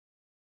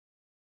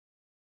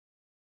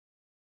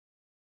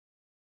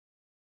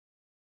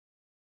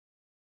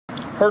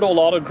Hertel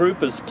Auto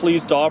Group is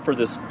pleased to offer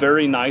this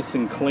very nice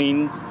and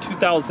clean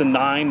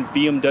 2009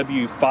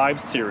 BMW 5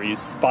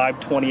 Series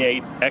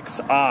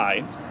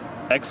 528xi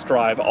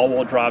xDrive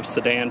all-wheel drive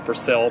sedan for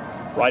sale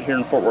right here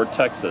in Fort Worth,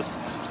 Texas.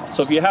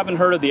 So if you haven't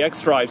heard of the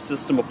xDrive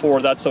system before,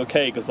 that's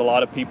okay, because a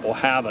lot of people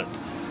haven't.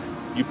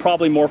 You're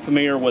probably more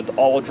familiar with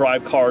all-wheel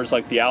drive cars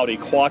like the Audi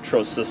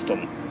Quattro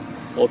system.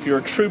 Well, if you're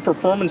a true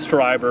performance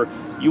driver,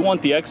 you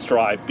want the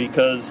xDrive,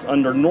 because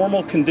under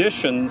normal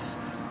conditions,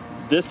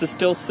 this is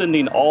still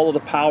sending all of the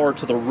power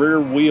to the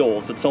rear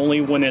wheels. It's only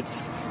when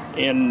it's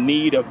in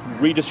need of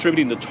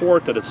redistributing the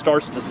torque that it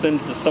starts to send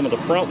it to some of the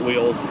front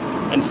wheels,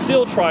 and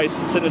still tries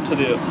to send it to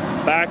the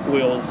back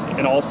wheels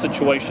in all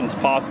situations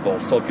possible.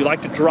 So if you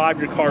like to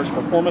drive your cars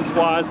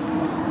performance-wise,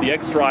 the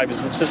xDrive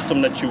is the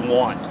system that you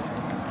want.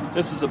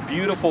 This is a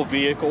beautiful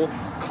vehicle,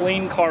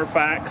 clean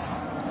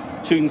CARFAX.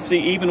 So you can see,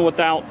 even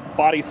without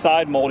body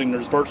side molding,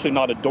 there's virtually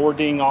not a door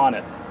ding on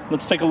it.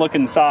 Let's take a look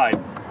inside.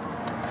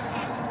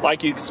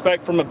 Like you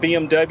expect from a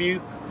BMW,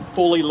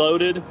 fully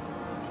loaded,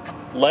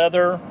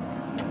 leather,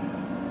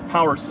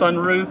 power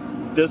sunroof.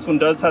 This one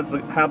does have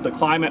the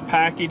climate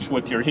package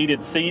with your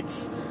heated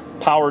seats,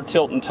 power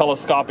tilt and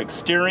telescopic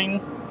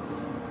steering.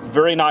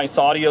 Very nice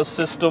audio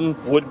system,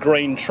 wood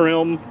grain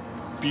trim,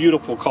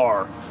 beautiful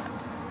car.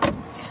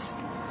 If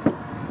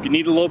you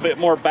need a little bit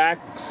more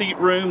back seat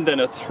room than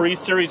a 3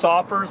 Series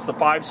offers, the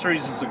 5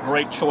 Series is a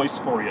great choice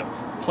for you.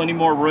 Plenty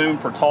more room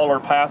for taller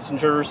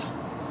passengers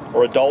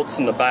or adults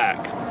in the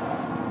back.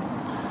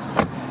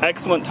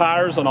 Excellent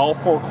tires on all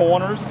 4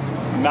 corners,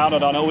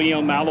 mounted on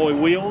OEM alloy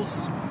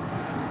wheels.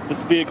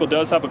 This vehicle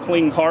does have a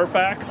clean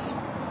CARFAX.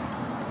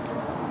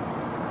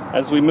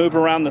 As we move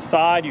around the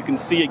side, you can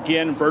see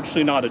again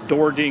virtually not a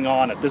door ding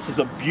on it. This is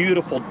a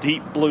beautiful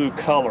deep blue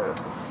color.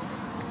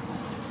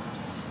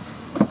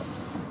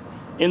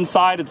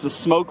 Inside, it's a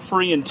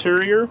smoke-free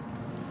interior.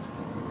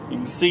 You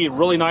can see a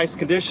really nice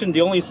condition.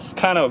 The only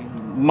kind of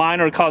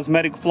minor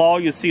cosmetic flaw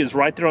you see is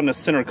right there on the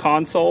center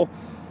console.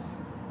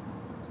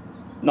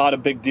 Not a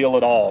big deal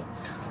at all.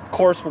 Of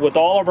course, with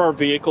all of our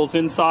vehicles,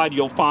 inside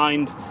you'll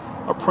find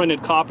a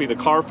printed copy of the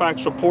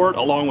CARFAX report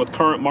along with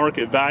current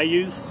market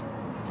values,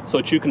 so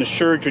that you can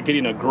assure you're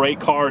getting a great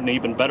car at an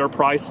even better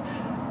price.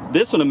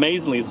 This one,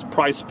 amazingly, is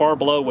priced far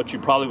below what you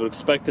probably would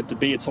expect it to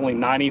be. It's only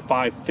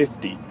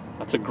 $95.50.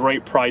 That's a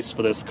great price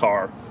for this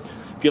car.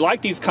 If you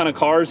like these kind of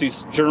cars,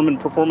 these German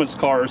performance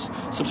cars,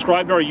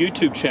 subscribe to our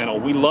YouTube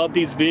channel. We love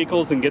these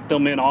vehicles and get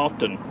them in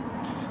often.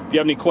 If you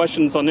have any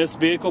questions on this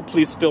vehicle,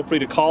 please feel free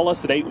to call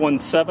us at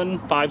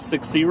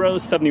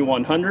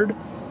 817-560-7100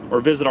 or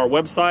visit our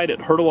website at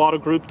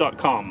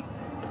hertelautogroup.com.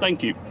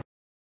 Thank you.